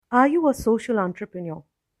Are you a social entrepreneur?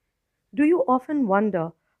 Do you often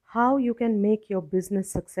wonder how you can make your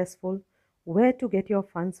business successful, where to get your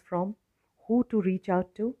funds from, who to reach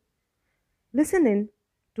out to? Listen in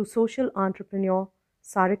to social entrepreneur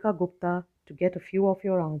Sarika Gupta to get a few of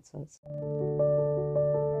your answers.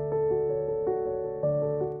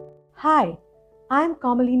 Hi, I'm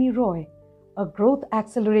Kamalini Roy, a growth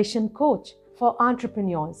acceleration coach for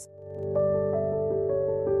entrepreneurs.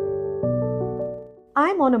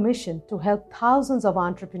 I'm on a mission to help thousands of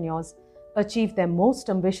entrepreneurs achieve their most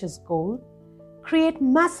ambitious goal, create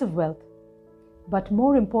massive wealth, but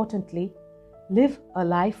more importantly, live a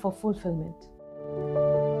life of fulfillment.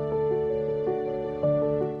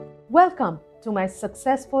 Welcome to my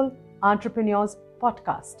Successful Entrepreneurs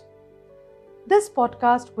podcast. This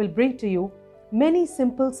podcast will bring to you many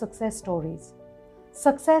simple success stories,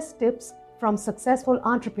 success tips from successful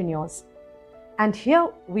entrepreneurs. And here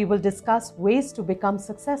we will discuss ways to become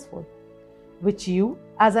successful, which you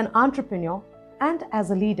as an entrepreneur and as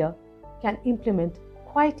a leader can implement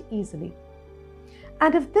quite easily.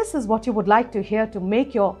 And if this is what you would like to hear to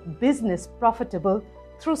make your business profitable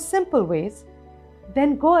through simple ways,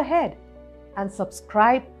 then go ahead and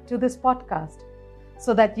subscribe to this podcast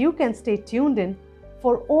so that you can stay tuned in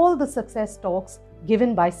for all the success talks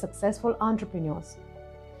given by successful entrepreneurs.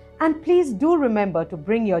 And please do remember to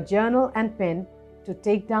bring your journal and pen to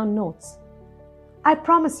take down notes. I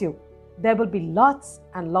promise you, there will be lots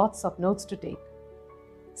and lots of notes to take.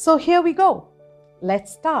 So here we go.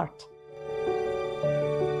 Let's start.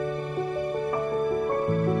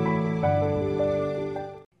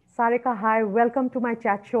 Sarika, hi. Welcome to my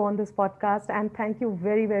chat show on this podcast. And thank you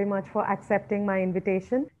very, very much for accepting my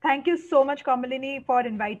invitation. Thank you so much, Kamalini, for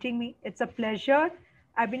inviting me. It's a pleasure.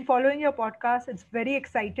 I've been following your podcast. It's very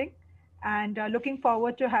exciting and looking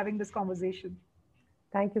forward to having this conversation.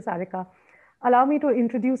 Thank you, Sarika. Allow me to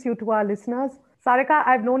introduce you to our listeners. Sarika,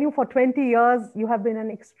 I've known you for 20 years. You have been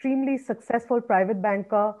an extremely successful private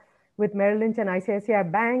banker with Merrill Lynch and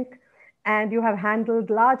ICICI Bank, and you have handled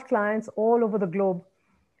large clients all over the globe.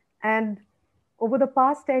 And over the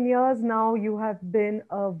past 10 years now, you have been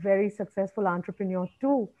a very successful entrepreneur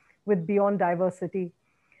too with Beyond Diversity.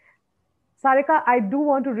 Sarika, I do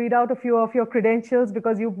want to read out a few of your credentials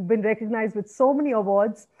because you've been recognized with so many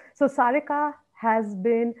awards. So Sarika has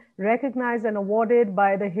been recognized and awarded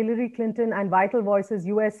by the Hillary Clinton and Vital Voices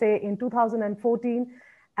USA in 2014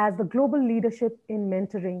 as the Global Leadership in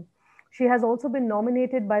Mentoring. She has also been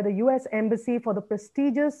nominated by the US Embassy for the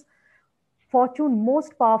prestigious Fortune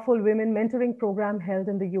Most Powerful Women Mentoring Program held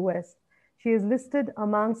in the US. She is listed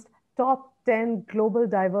amongst top 10 global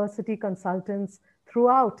diversity consultants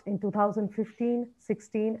throughout in 2015,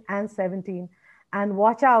 16, and 17. And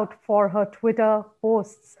watch out for her Twitter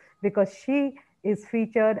posts because she is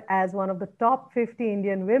featured as one of the top 50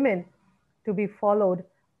 Indian women to be followed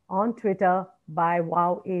on Twitter by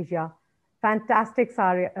Wow Asia. Fantastic,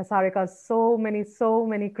 Sarika. So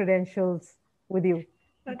many credentials with you.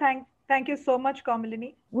 Thank you so much,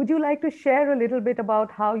 Kamalini. Would you like to share a little bit about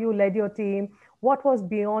how you led your team? What was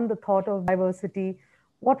beyond the thought of diversity?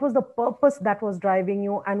 What was the purpose that was driving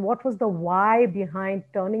you? And what was the why behind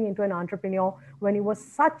turning into an entrepreneur when you were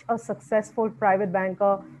such a successful private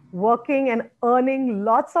banker, working and earning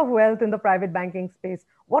lots of wealth in the private banking space?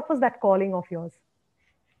 What was that calling of yours?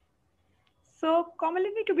 So,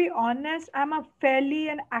 Kamalini, to be honest, I'm a fairly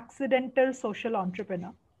an accidental social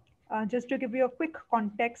entrepreneur. Just to give you a quick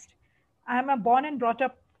context, I'm born and brought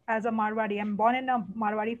up as a Marwari. I'm born in a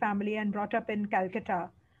Marwari family and brought up in Calcutta.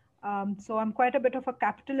 So I'm quite a bit of a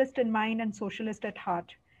capitalist in mind and socialist at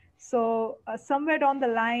heart. So somewhere down the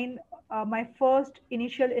line, my first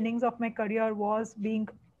initial innings of my career was being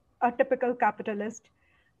a typical capitalist,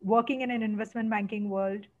 working in an investment banking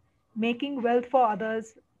world, making wealth for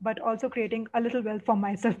others, but also creating a little wealth for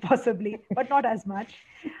myself, possibly, but not as much.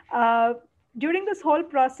 During this whole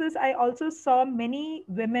process, I also saw many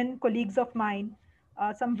women colleagues of mine,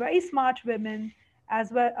 some very smart women, as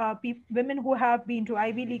well women who have been to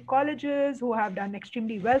Ivy League colleges, who have done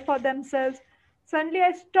extremely well for themselves. Suddenly,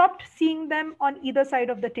 I stopped seeing them on either side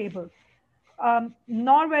of the table.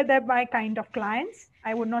 Nor were they my kind of clients.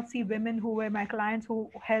 I would not see women who were my clients who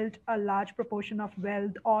held a large proportion of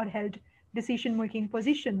wealth or held decision-making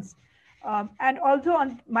positions. And also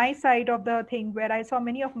on my side of the thing, where I saw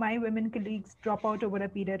many of my women colleagues drop out over a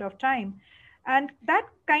period of time. And that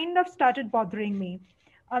kind of started bothering me.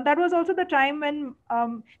 And that was also the time when,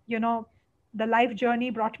 the life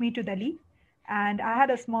journey brought me to Delhi. And I had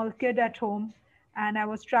a small kid at home and I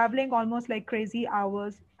was traveling almost like crazy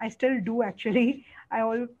hours. I still do actually. I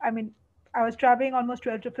was traveling almost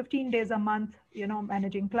 12 to 15 days a month,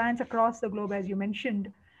 managing clients across the globe, as you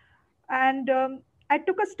mentioned. And I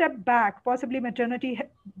took a step back. Possibly maternity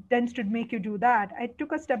tends to make you do that. I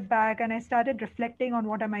took a step back and I started reflecting on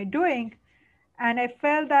what am I doing. And I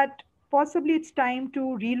felt that possibly it's time to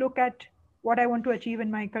relook at what I want to achieve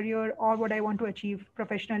in my career or what I want to achieve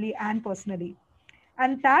professionally and personally.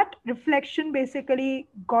 And that reflection basically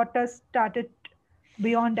got us started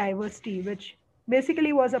Beyond Diversity, which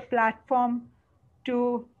basically was a platform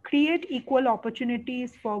to create equal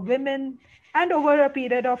opportunities for women. And over a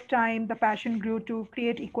period of time, the passion grew to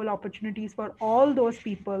create equal opportunities for all those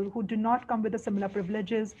people who do not come with the similar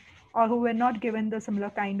privileges or who were not given the similar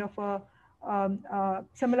kind of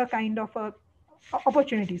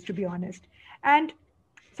opportunities, to be honest. And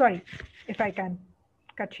sorry, if I can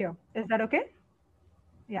cut here, is that okay?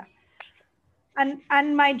 Yeah.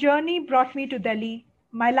 And my journey brought me to Delhi.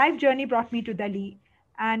 My life journey brought me to Delhi,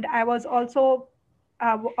 and I was also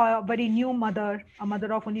a very new mother, a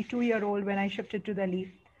mother of only 2 year old when I shifted to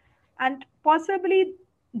Delhi, and possibly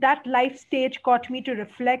that life stage got me to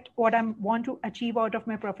reflect what I want to achieve out of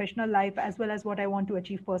my professional life as well as what I want to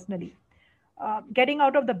achieve personally. Getting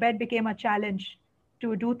out of the bed became a challenge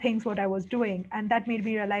to do things what I was doing, and that made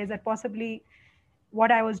me realize that possibly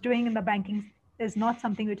what I was doing in the banking is not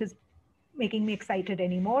something which is making me excited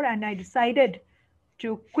anymore. And I decided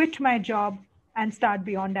to quit my job and start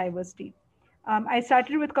Beyond Diversity. I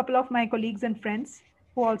started with a couple of my colleagues and friends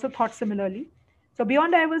who also thought similarly. So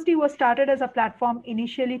Beyond Diversity was started as a platform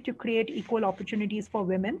initially to create equal opportunities for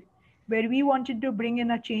women, where we wanted to bring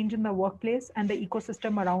in a change in the workplace and the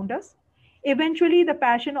ecosystem around us. Eventually, the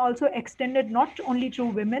passion also extended not only to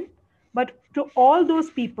women, but to all those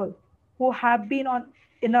people who have been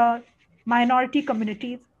in a minority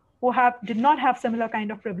communities who did not have similar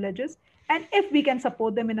kind of privileges, and if we can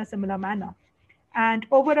support them in a similar manner. And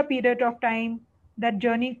over a period of time, that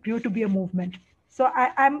journey grew to be a movement. So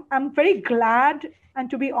I'm very glad, and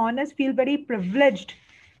to be honest, feel very privileged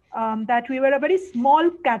that we were a very small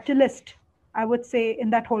catalyst, I would say, in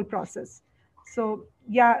that whole process. So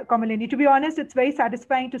yeah, Kamalini, to be honest, it's very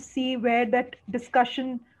satisfying to see where that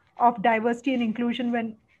discussion of diversity and inclusion,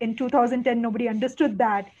 when in 2010 nobody understood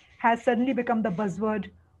that, has suddenly become the buzzword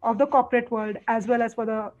of the corporate world as well as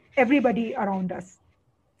for everybody around us.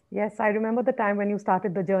 Yes, I remember the time when you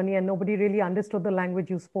started the journey and nobody really understood the language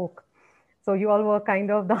you spoke. So you all were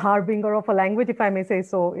kind of the harbinger of a language, if I may say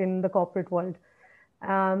so, in the corporate world.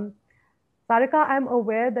 Sarika, I'm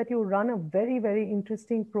aware that you run a very, very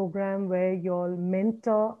interesting program where you'll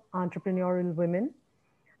mentor entrepreneurial women.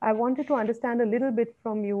 I wanted to understand a little bit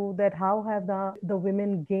from you that how have the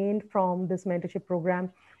women gained from this mentorship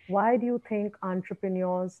program? Why do you think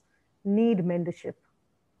entrepreneurs need mentorship?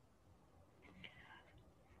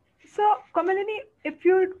 So, Kamalini, if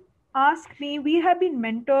you ask me, we have been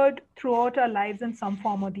mentored throughout our lives in some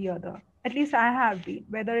form or the other. At least I have been,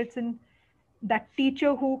 whether it's in that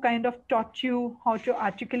teacher who kind of taught you how to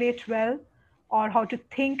articulate well or how to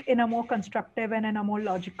think in a more constructive and in a more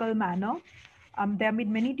logical manner. There have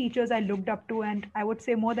been many teachers I looked up to, and I would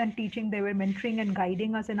say more than teaching, they were mentoring and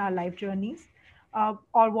guiding us in our life journeys.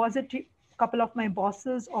 Or was it a couple of my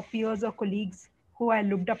bosses or peers or colleagues who I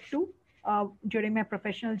looked up to during my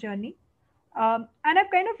professional journey? And I've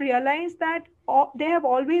kind of realized that they have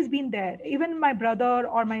always been there. Even my brother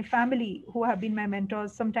or my family who have been my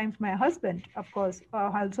mentors, sometimes my husband, of course,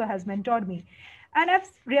 also has mentored me. And I've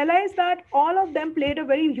realized that all of them played a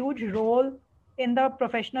very huge role in the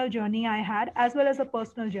professional journey I had, as well as the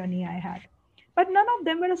personal journey I had. But none of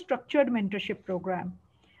them were a structured mentorship program.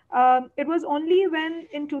 It was only when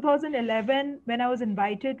in 2011, when I was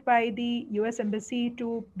invited by the US Embassy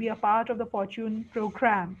to be a part of the Fortune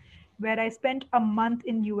program, where I spent a month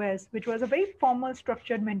in US, which was a very formal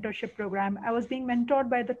structured mentorship program. I was being mentored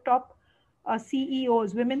by the top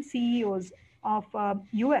CEOs, women CEOs of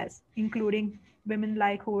US, including women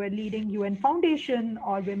like who were leading UN Foundation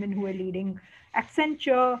or women who were leading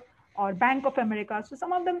Accenture or Bank of America. So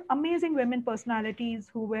some of them amazing women personalities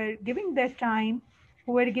who were giving their time,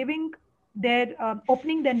 who were giving their,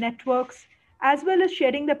 opening their networks, as well as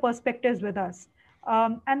sharing their perspectives with us.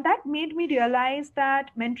 And that made me realize that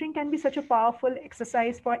mentoring can be such a powerful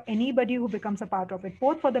exercise for anybody who becomes a part of it,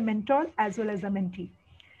 both for the mentor as well as the mentee.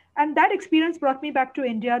 And that experience brought me back to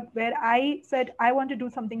India, where I said, I want to do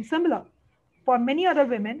something similar for many other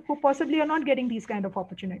women who possibly are not getting these kind of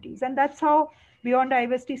opportunities. And that's how Beyond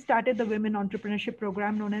Diversity started the Women Entrepreneurship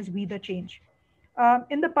Program known as We the Change.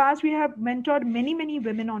 In the past, we have mentored many, many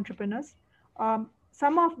women entrepreneurs.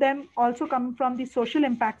 Some of them also come from the social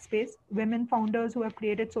impact space, women founders who have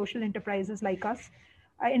created social enterprises like us.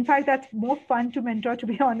 In fact, that's more fun to mentor, to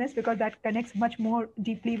be honest, because that connects much more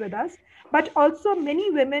deeply with us. But also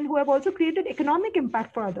many women who have also created economic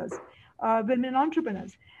impact for others. women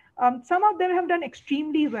entrepreneurs. Some of them have done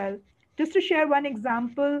extremely well. Just to share one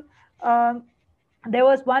example, there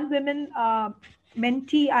was one women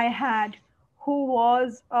mentee I had who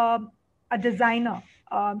was a designer.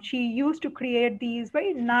 She used to create these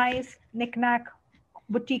very nice knick-knack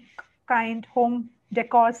boutique kind home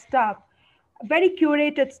decor stuff, very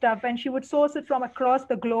curated stuff, and she would source it from across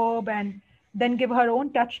the globe and then give her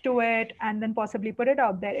own touch to it and then possibly put it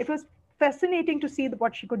out there. It was fascinating to see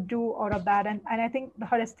what she could do out of that, and I think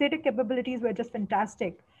her aesthetic capabilities were just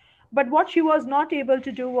fantastic. But what she was not able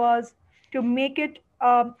to do was to make it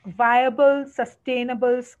a viable,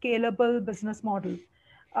 sustainable, scalable business model,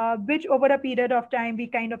 which over a period of time we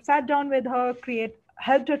kind of sat down with her,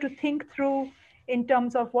 helped her to think through in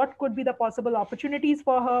terms of what could be the possible opportunities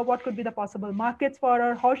for her, what could be the possible markets for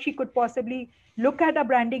her, how she could possibly look at a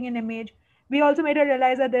branding and image. We also made her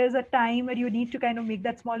realize that there is a time where you need to kind of make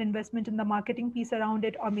that small investment in the marketing piece around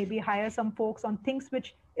it, or maybe hire some folks on things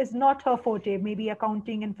which is not her forte, maybe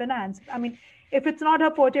accounting and finance. I mean, if it's not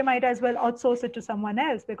her forte, might as well outsource it to someone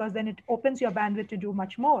else, because then it opens your bandwidth to do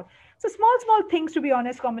much more. So small things, to be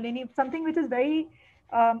honest, Kamalini, something which is very,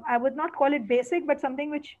 I would not call it basic, but something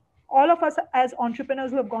which all of us as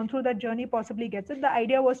entrepreneurs who have gone through that journey possibly gets it. The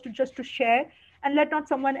idea was to share and let not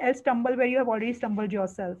someone else stumble where you have already stumbled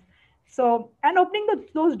yourself. So, and opening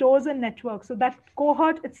those doors and networks. So that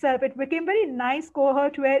cohort itself, it became very nice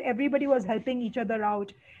cohort where everybody was helping each other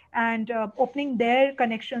out and opening their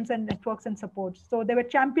connections and networks and support. So they were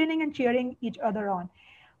championing and cheering each other on.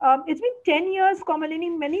 It's been 10 years,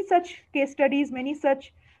 Kamalini, many such case studies, many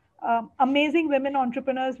such amazing women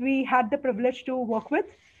entrepreneurs we had the privilege to work with.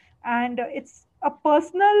 And it's a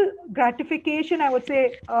personal gratification, I would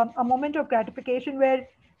say, a moment of gratification where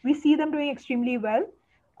we see them doing extremely well.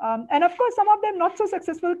 And of course, some of them not so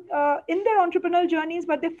successful in their entrepreneurial journeys,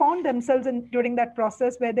 but they found themselves during that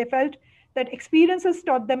process where they felt that experiences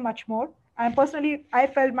taught them much more. And personally, I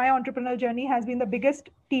felt my entrepreneurial journey has been the biggest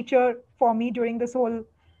teacher for me during this whole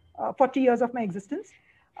 40 years of my existence.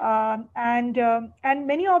 And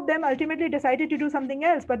many of them ultimately decided to do something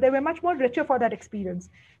else, but they were much more richer for that experience.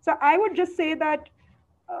 So I would just say that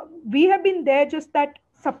we have been there, just that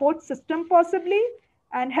support system possibly,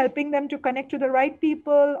 and helping them to connect to the right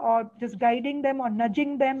people, or just guiding them or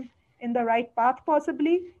nudging them in the right path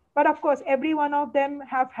possibly. But of course, every one of them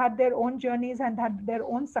have had their own journeys and had their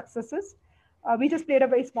own successes. We just played a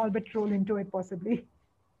very small bit role into it possibly.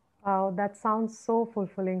 Wow, that sounds so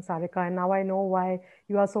fulfilling, Sarika. And now I know why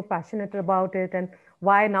you are so passionate about it, and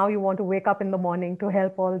why now you want to wake up in the morning to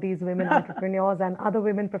help all these women entrepreneurs and other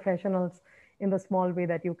women professionals in the small way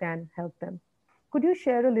that you can help them. Could you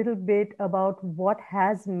share a little bit about what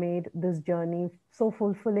has made this journey so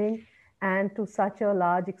fulfilling and to such a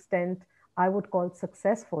large extent, I would call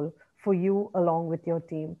successful for you along with your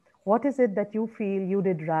team? What is it that you feel you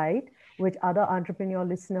did right, which other entrepreneur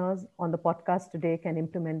listeners on the podcast today can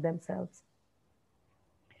implement themselves?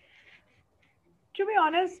 To be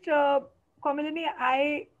honest, Kamalini,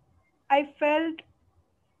 I felt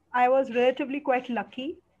I was relatively quite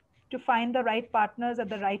lucky to find the right partners at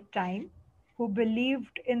the right time, who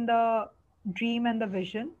believed in the dream and the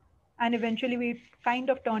vision, and eventually we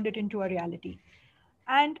kind of turned it into a reality.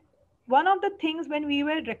 And one of the things when we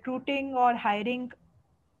were recruiting or hiring,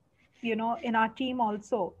 in our team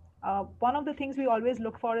also, one of the things we always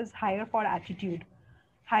look for is hire for attitude,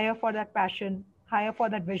 hire for that passion, hire for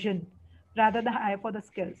that vision, rather than hire for the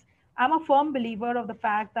skills. I'm a firm believer of the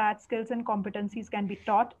fact that skills and competencies can be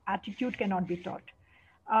taught, attitude cannot be taught.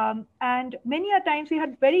 And many a times we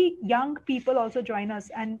had very young people also join us.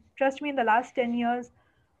 And trust me, in the last 10 years,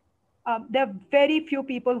 there are very few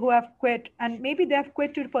people who have quit, and maybe they have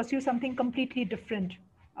quit to pursue something completely different.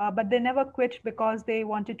 But they never quit because they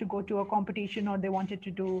wanted to go to a competition, or they wanted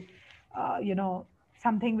to do,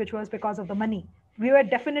 something which was because of the money. We were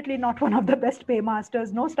definitely not one of the best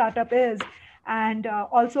paymasters. No startup is. And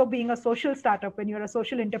also being a social startup, when you're a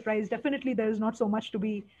social enterprise, definitely there is not so much to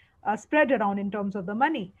be spread around in terms of the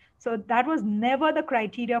money. So that was never the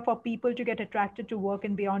criteria for people to get attracted to work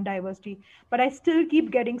in Beyond Diversity. But I still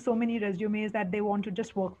keep getting so many resumes that they want to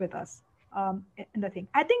just work with us. In the thing,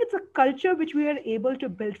 I think it's a culture which we were able to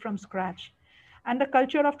build from scratch, and the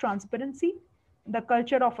culture of transparency, the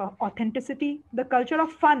culture of authenticity, the culture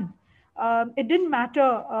of fun. It didn't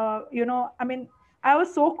matter, I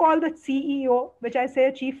was so called the CEO, which I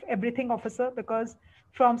say Chief Everything Officer, because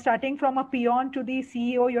from starting from a peon to the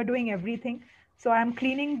CEO, you're doing everything. So I'm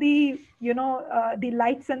cleaning the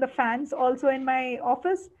lights and the fans also in my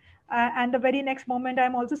office. And the very next moment,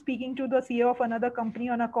 I'm also speaking to the CEO of another company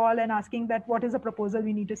on a call and asking that what is the proposal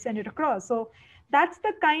we need to send it across. So that's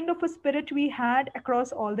the kind of a spirit we had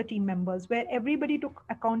across all the team members, where everybody took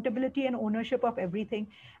accountability and ownership of everything.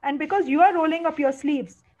 And because you are rolling up your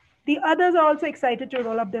sleeves, the others are also excited to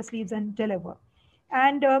roll up their sleeves and deliver.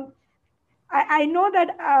 And I know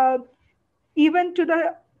that even to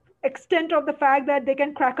the extent of the fact that they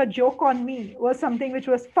can crack a joke on me was something which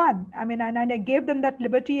was fun. I mean, and I gave them that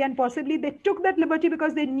liberty, and possibly they took that liberty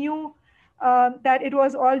because they knew that it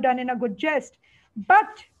was all done in a good jest.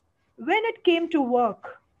 But when it came to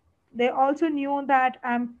work, they also knew that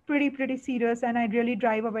I'm pretty serious, and I really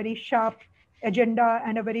drive a very sharp agenda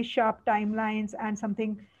and a very sharp timelines and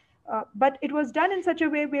something. But it was done in such a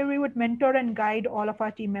way where we would mentor and guide all of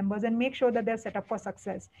our team members and make sure that they're set up for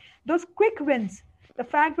success. Those quick wins, the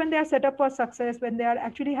fact when they are set up for success, when they are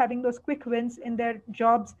actually having those quick wins in their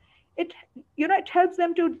jobs, it helps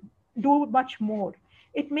them to do much more.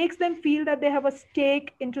 It makes them feel that they have a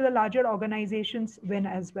stake into the larger organization's win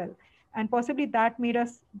as well. And possibly that made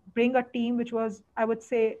us bring a team which was, I would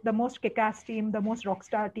say, the most kick-ass team, the most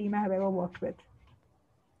rockstar team I have ever worked with.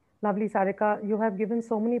 Lovely, Sarika. You have given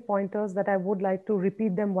so many pointers that I would like to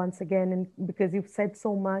repeat them once again, and because you've said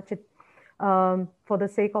so much. For the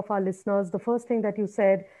sake of our listeners, the first thing that you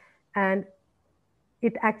said, and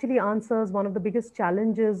it actually answers one of the biggest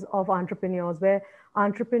challenges of entrepreneurs, where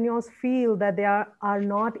entrepreneurs feel that they are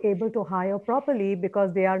not able to hire properly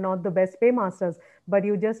because they are not the best paymasters. But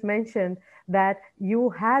you just mentioned that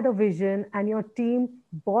you had a vision and your team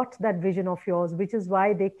bought that vision of yours, which is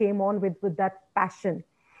why they came on with that passion.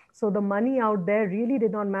 So the money out there really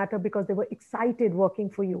did not matter because they were excited working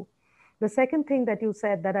for you. The second thing that you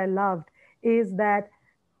said that I loved is that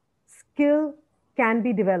skill can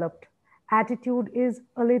be developed. Attitude is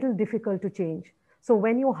a little difficult to change. So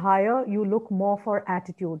when you hire, you look more for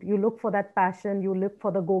attitude. You look for that passion. You look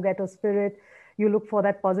for the go-getter spirit. You look for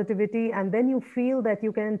that positivity. And then you feel that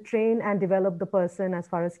you can train and develop the person as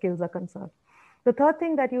far as skills are concerned. The third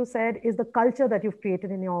thing that you said is the culture that you've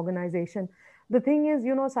created in your organization. The thing is,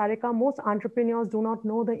 Sarika, most entrepreneurs do not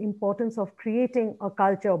know the importance of creating a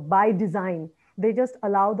culture by design. They just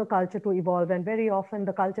allow the culture to evolve. And very often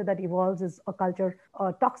the culture that evolves is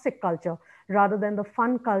a toxic culture, rather than the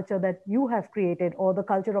fun culture that you have created or the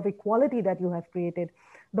culture of equality that you have created.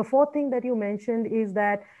 The fourth thing that you mentioned is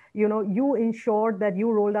that, you ensured that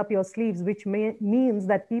you rolled up your sleeves, which means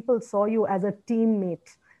that people saw you as a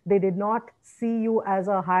teammate. They did not see you as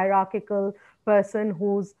a hierarchical person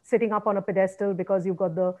who's sitting up on a pedestal because you've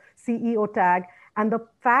got the CEO tag. And the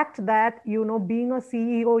fact that, being a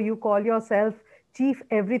CEO, you call yourself Chief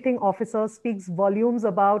Everything Officer speaks volumes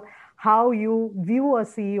about how you view a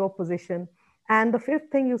CEO position. And the fifth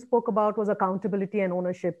thing you spoke about was accountability and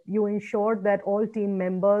ownership. You ensured that all team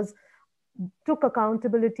members took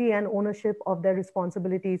accountability and ownership of their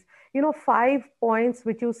responsibilities. 5 points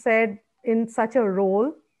which you said in such a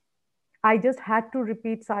role, I just had to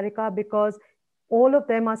repeat, Sarika, because all of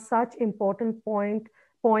them are such important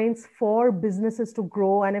points for businesses to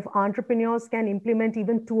grow. And if entrepreneurs can implement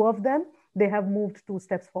even 2 of them, they have moved 2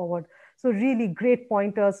 steps forward. So really great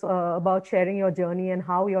pointers about sharing your journey and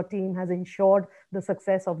how your team has ensured the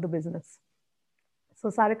success of the business. So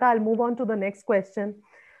Sarika, I'll move on to the next question.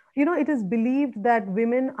 It is believed that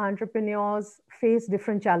women entrepreneurs face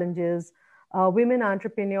different challenges. Women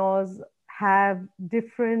entrepreneurs have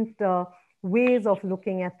different ways of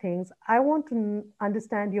looking at things. I want to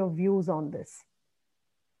understand your views on this.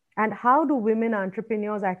 And how do women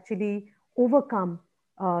entrepreneurs actually overcome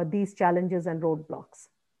these challenges and roadblocks?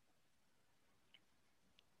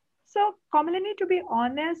 So, Kamalini, to be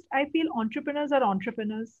honest, I feel entrepreneurs are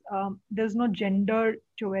entrepreneurs. There's no gender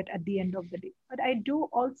to it at the end of the day. But I do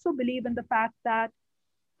also believe in the fact that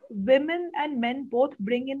women and men both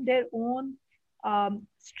bring in their own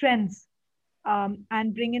strengths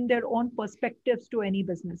and bring in their own perspectives to any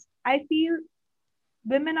business. I feel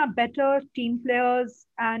women are better team players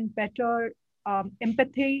and better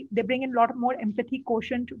empathy. They bring in a lot more empathy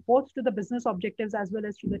quotient both to the business objectives as well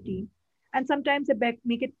as to the team. And sometimes they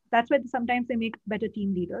make it, that's why sometimes they make better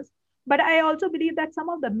team leaders. But I also believe that some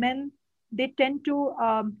of the men, they tend to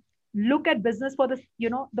look at business for the,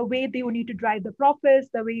 the way they need to drive the profits,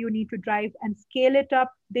 the way you need to drive and scale it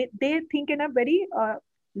up. They think in a very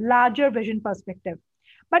larger vision perspective.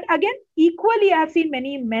 But again, equally, I have seen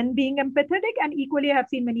many men being empathetic, and equally I have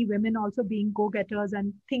seen many women also being go-getters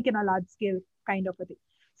and think in a large scale kind of a thing.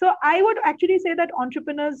 So I would actually say that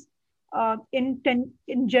entrepreneurs in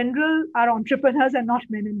general are entrepreneurs and not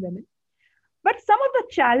men and women. But some of the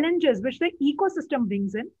challenges which the ecosystem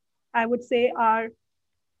brings in, I would say, are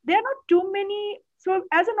there are not too many So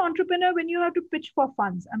as an entrepreneur, when you have to pitch for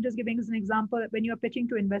funds, I'm just giving as an example, when you're pitching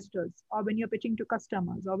to investors, or when you're pitching to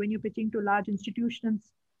customers, or when you're pitching to large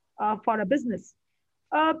institutions for a business,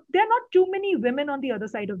 there are not too many women on the other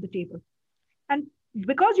side of the table. And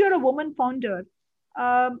because you're a woman founder,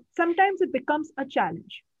 sometimes it becomes a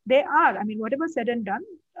challenge. There are, I mean, whatever said and done,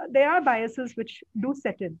 there are biases which do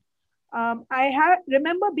set in.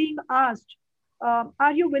 Remember being asked,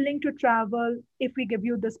 are you willing to travel if we give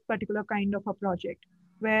you this particular kind of a project?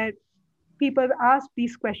 Where people ask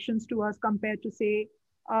these questions to us compared to, say,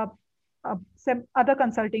 some other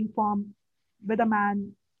consulting firm with a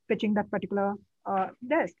man pitching that particular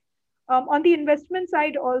desk. On the investment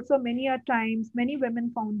side, also, many a times, many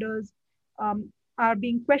women founders are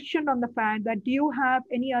being questioned on the fact that, do you have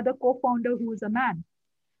any other co-founder who is a man?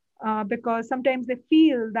 Because sometimes they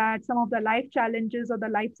feel that some of the life challenges or the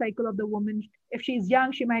life cycle of the woman, if she's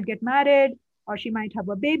young, she might get married, or she might have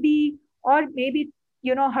a baby, or maybe,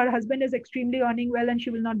 her husband is extremely earning well and she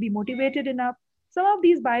will not be motivated enough. Some of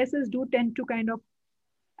these biases do tend to kind of,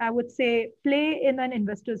 I would say, play in an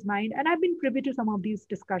investor's mind. And I've been privy to some of these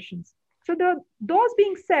discussions. So those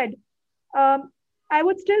being said, I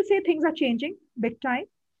would still say things are changing big time.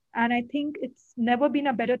 And I think it's never been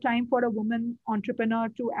a better time for a woman entrepreneur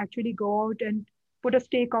to actually go out and put a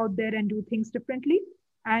stake out there and do things differently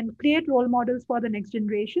and create role models for the next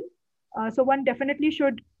generation. So one definitely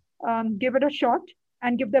should give it a shot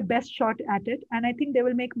and give the best shot at it. And I think they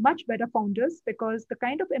will make much better founders, because the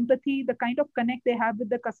kind of empathy, the kind of connect they have with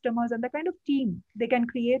the customers, and the kind of team they can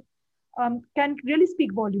create can really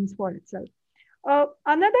speak volumes for itself.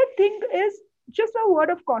 Another thing is just a word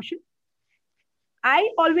of caution. I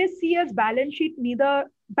always see as balance sheets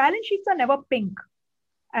are never pink,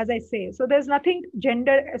 as I say. So there's nothing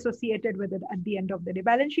gender associated with it at the end of the day.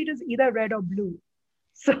 Balance sheet is either red or blue.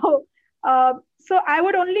 So I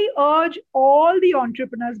would only urge all the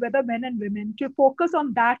entrepreneurs, whether men and women, to focus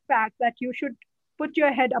on that fact that you should put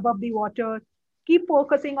your head above the water, keep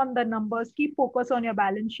focusing on the numbers, keep focus on your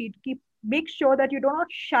balance sheet, make sure that you do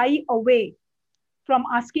not shy away from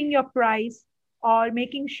asking your price or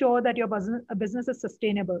making sure that your business is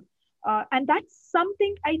sustainable. And that's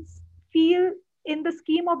something I feel, in the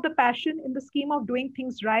scheme of the passion, in the scheme of doing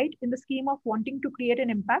things right, in the scheme of wanting to create an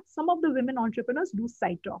impact, some of the women entrepreneurs do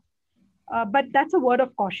sight off. But that's a word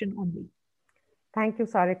of caution only. Thank you,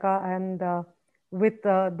 Sarika. And with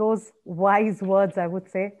those wise words, I would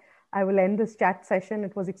say, I will end this chat session.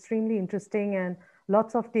 It was extremely interesting and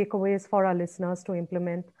lots of takeaways for our listeners to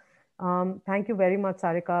implement. Thank you very much,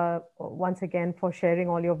 Sarika, once again, for sharing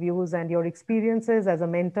all your views and your experiences as a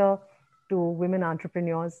mentor to women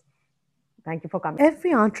entrepreneurs. Thank you for coming.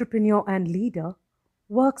 Every entrepreneur and leader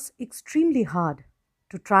works extremely hard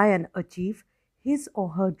to try and achieve his or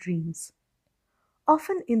her dreams.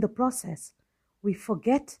 Often in the process, we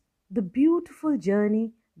forget the beautiful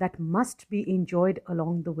journey that must be enjoyed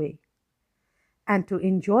along the way. And to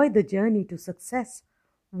enjoy the journey to success,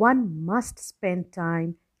 one must spend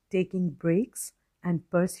time taking breaks and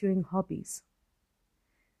pursuing hobbies.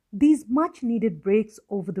 These much needed breaks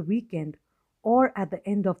over the weekend or at the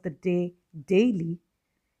end of the day daily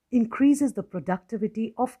increases the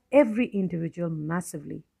productivity of every individual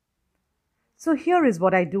massively. So here is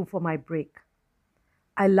what I do for my break.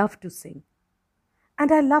 I love to sing,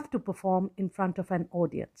 and I love to perform in front of an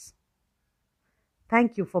audience.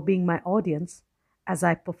 Thank you for being my audience as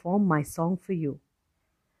I perform my song for you.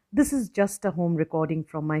 This is just a home recording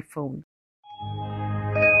from my phone.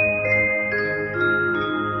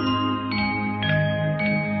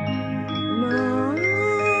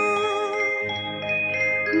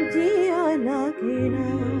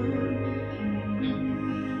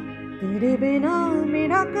 तेरे बिना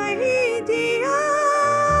मेरा कहीं जिया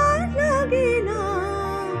लगे ना,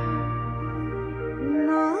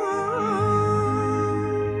 ना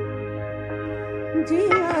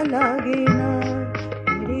जिया लगे ना,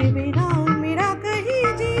 तेरे बिना मेरा कहीं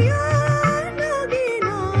जिया लगे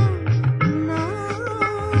ना, ना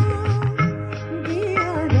जिया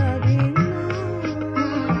लगे ना।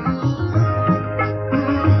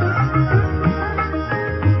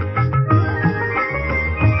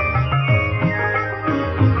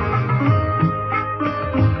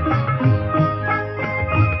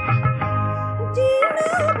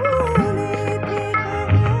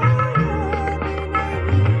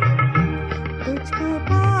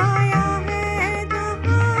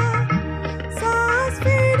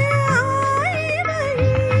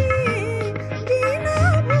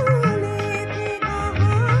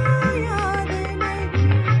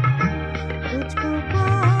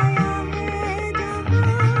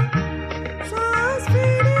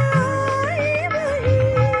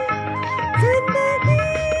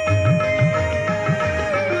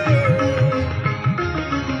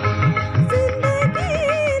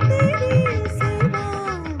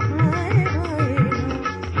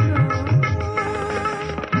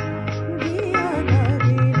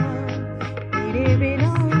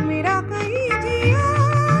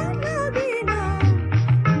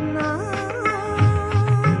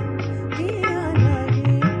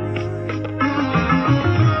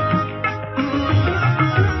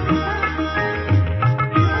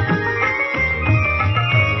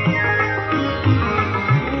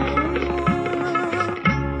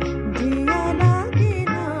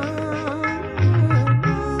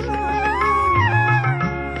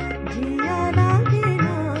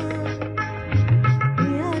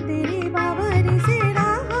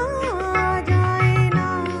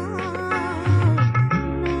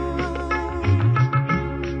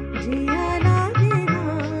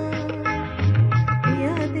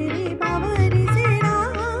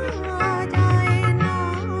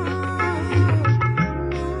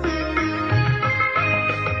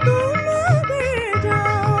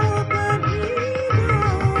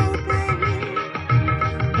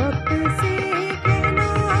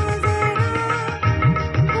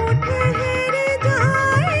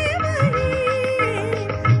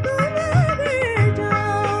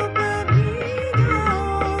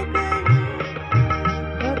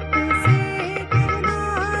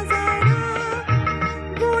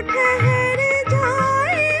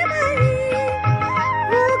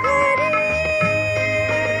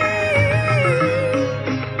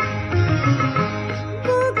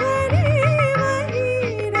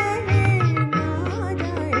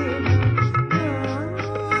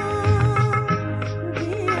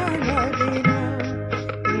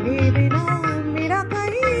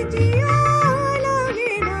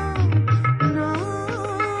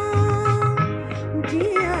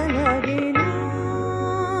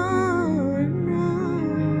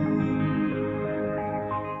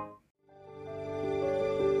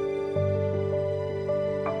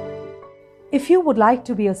 you would like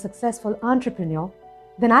to be a successful entrepreneur,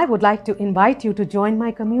 then I would like to invite you to join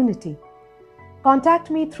my community. Contact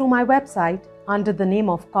me through my website under the name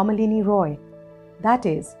of Kamalini Roy. That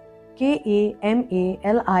is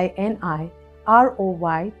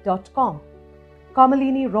KAMALINIROY.com.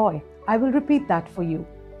 Kamalini Roy. I will repeat that for you.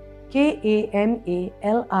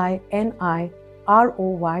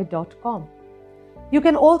 KAMALINIROY.com. You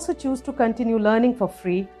can also choose to continue learning for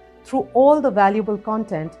free through all the valuable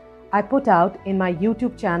content I put out in my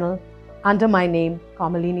YouTube channel under my name,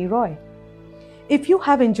 Kamalini Roy. If you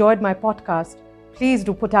have enjoyed my podcast, please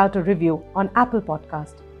do put out a review on Apple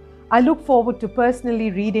Podcast. I look forward to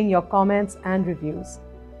personally reading your comments and reviews.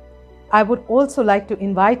 I would also like to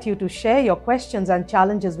invite you to share your questions and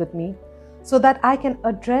challenges with me so that I can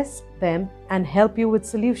address them and help you with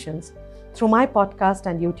solutions through my podcast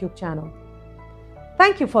and YouTube channel.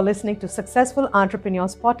 Thank you for listening to Successful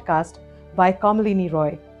Entrepreneurs Podcast by Kamalini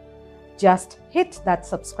Roy. Just hit that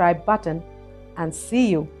subscribe button and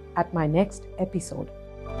see you at my next episode.